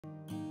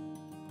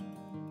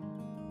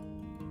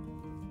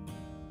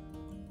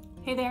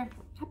Hey there,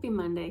 happy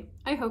Monday.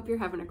 I hope you're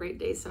having a great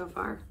day so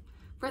far.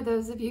 For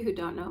those of you who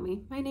don't know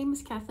me, my name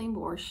is Kathleen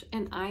Borsch,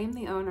 and I am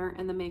the owner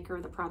and the maker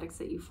of the products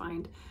that you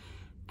find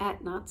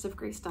at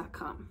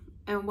knotsofgrace.com.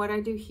 And what I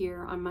do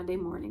here on Monday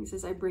mornings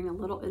is I bring a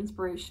little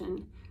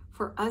inspiration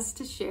for us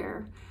to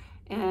share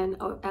and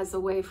as a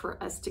way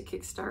for us to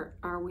kickstart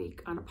our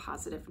week on a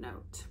positive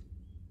note.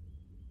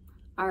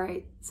 All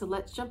right, so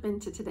let's jump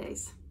into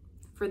today's.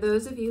 For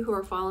those of you who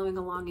are following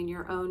along in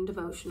your own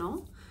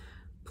devotional,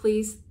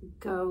 please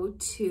go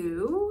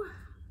to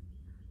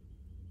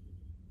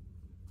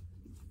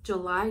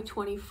July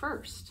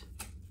 21st.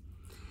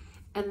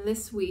 And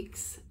this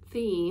week's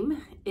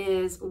theme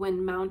is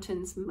When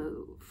Mountains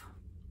Move.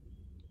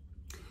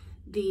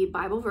 The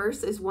Bible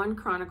verse is 1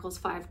 Chronicles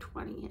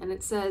 5:20, and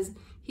it says,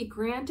 "He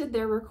granted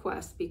their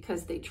request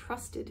because they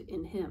trusted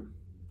in him."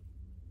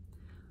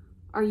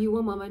 Are you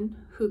a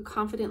woman who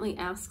confidently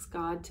asks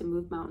God to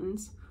move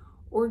mountains,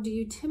 or do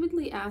you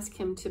timidly ask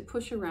him to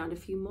push around a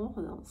few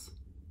molehills?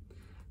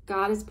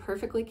 God is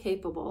perfectly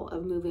capable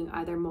of moving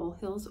either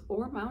molehills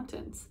or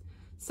mountains,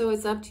 so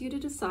it's up to you to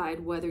decide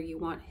whether you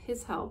want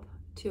his help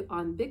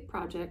on big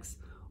projects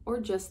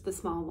or just the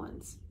small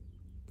ones.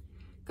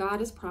 God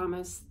has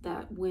promised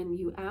that when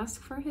you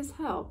ask for his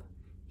help,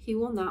 he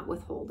will not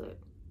withhold it.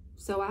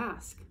 So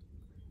ask.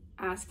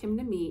 Ask him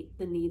to meet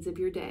the needs of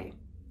your day.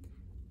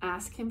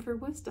 Ask him for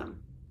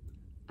wisdom.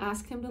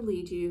 Ask him to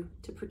lead you,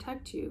 to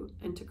protect you,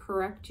 and to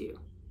correct you.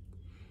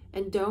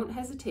 And don't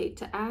hesitate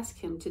to ask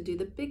him to do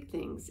the big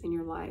things in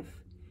your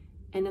life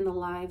and in the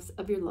lives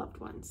of your loved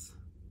ones.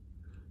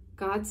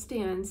 God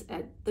stands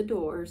at the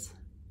door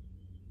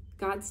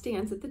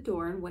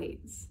and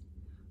waits.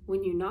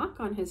 When you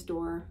knock on his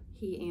door,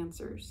 he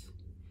answers.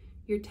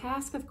 Your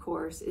task, of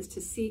course, is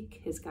to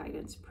seek his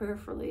guidance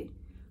prayerfully,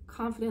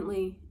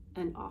 confidently,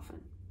 and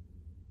often.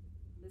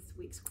 This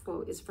week's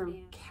quote is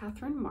from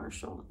Catherine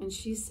Marshall, and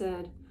she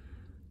said,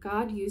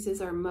 "God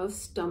uses our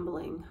most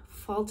stumbling,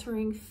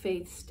 faltering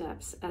faith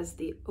steps as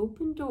the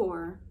open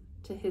door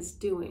to his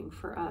doing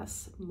for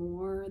us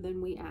more than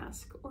we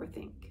ask or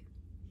think."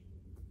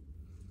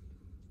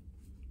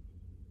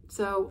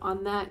 So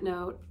on that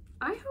note,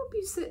 I hope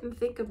you sit and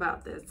think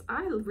about this.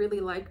 I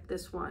really liked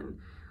this one.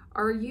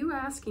 Are you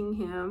asking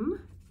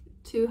him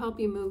to help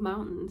you move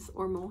mountains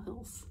or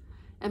molehills?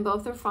 And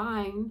both are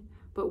fine,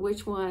 but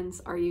which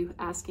ones are you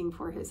asking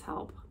for his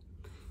help?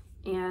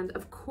 And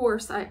of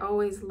course, I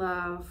always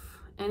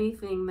love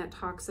anything that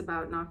talks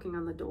about knocking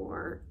on the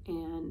door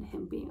and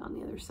him being on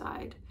the other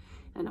side.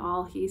 And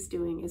all he's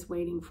doing is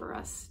waiting for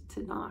us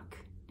to knock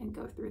and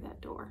go through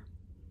that door.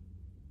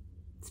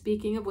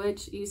 Speaking of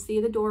which, you see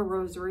the door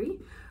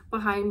rosary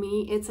behind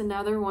me. It's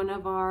another one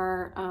of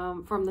our,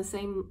 from the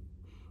same,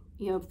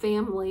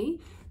 family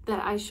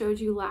that I showed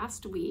you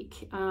last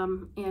week.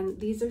 And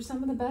these are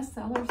some of the best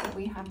sellers that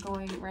we have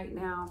going right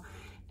now.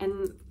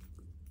 And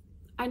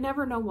I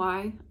never know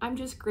why. I'm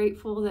just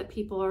grateful that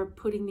people are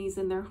putting these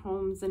in their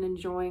homes and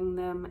enjoying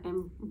them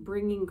and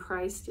bringing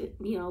Christ, a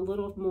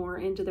little more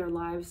into their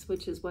lives,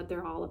 which is what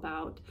they're all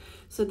about.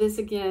 So this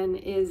again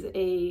is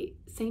a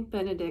St.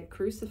 Benedict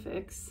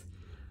crucifix,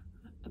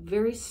 a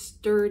very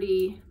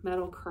sturdy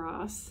metal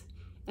cross,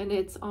 and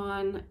it's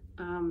on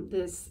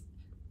this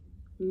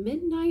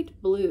midnight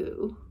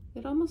blue.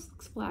 It almost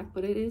looks black,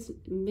 but it is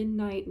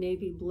midnight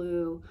navy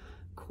blue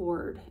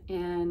cord,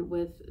 and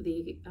with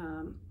the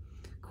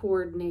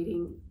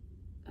coordinating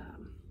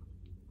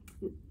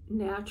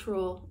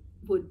natural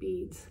wood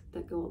beads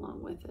that go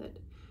along with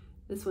it.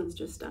 This one's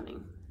just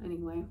stunning.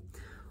 Anyway,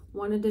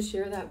 wanted to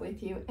share that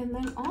with you. And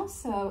then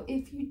also,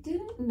 if you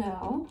didn't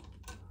know,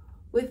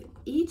 with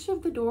each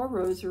of the door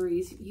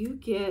rosaries, you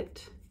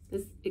get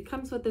this, it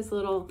comes on this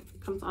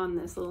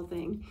little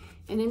thing,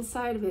 and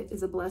inside of it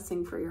is a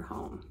blessing for your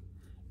home.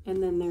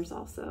 And then there's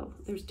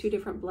 2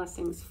 different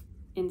blessings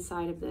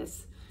inside of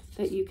this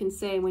that you can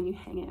say when you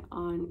hang it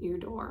on your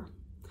door,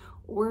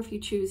 or if you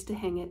choose to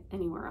hang it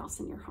anywhere else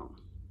in your home.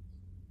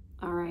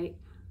 All right,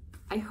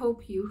 I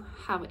hope you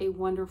have a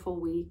wonderful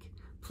week.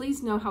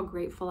 Please know how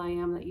grateful I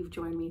am that you've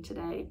joined me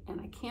today,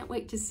 and I can't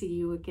wait to see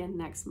you again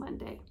next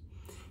Monday.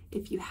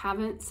 If you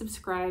haven't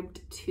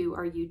subscribed to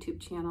our YouTube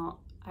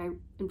channel, I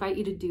invite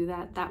you to do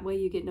that. That way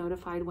you get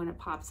notified when it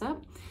pops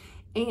up.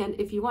 And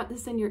if you want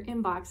this in your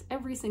inbox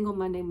every single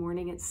Monday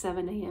morning at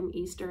 7 a.m.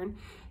 Eastern,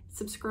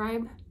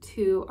 subscribe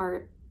to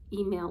our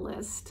email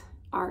list,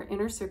 our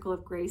Inner Circle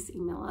of Grace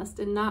email list.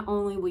 And not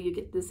only will you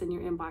get this in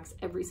your inbox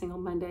every single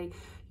Monday,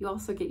 you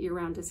also get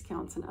year-round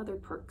discounts and other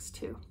perks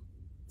too.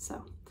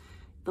 So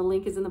the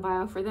link is in the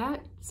bio for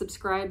that.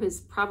 Subscribe is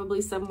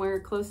probably somewhere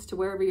close to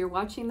wherever you're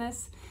watching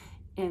this.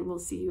 And we'll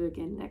see you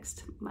again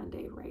next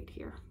Monday right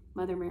here.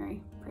 Mother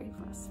Mary, pray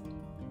for us.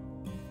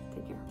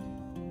 Take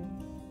care.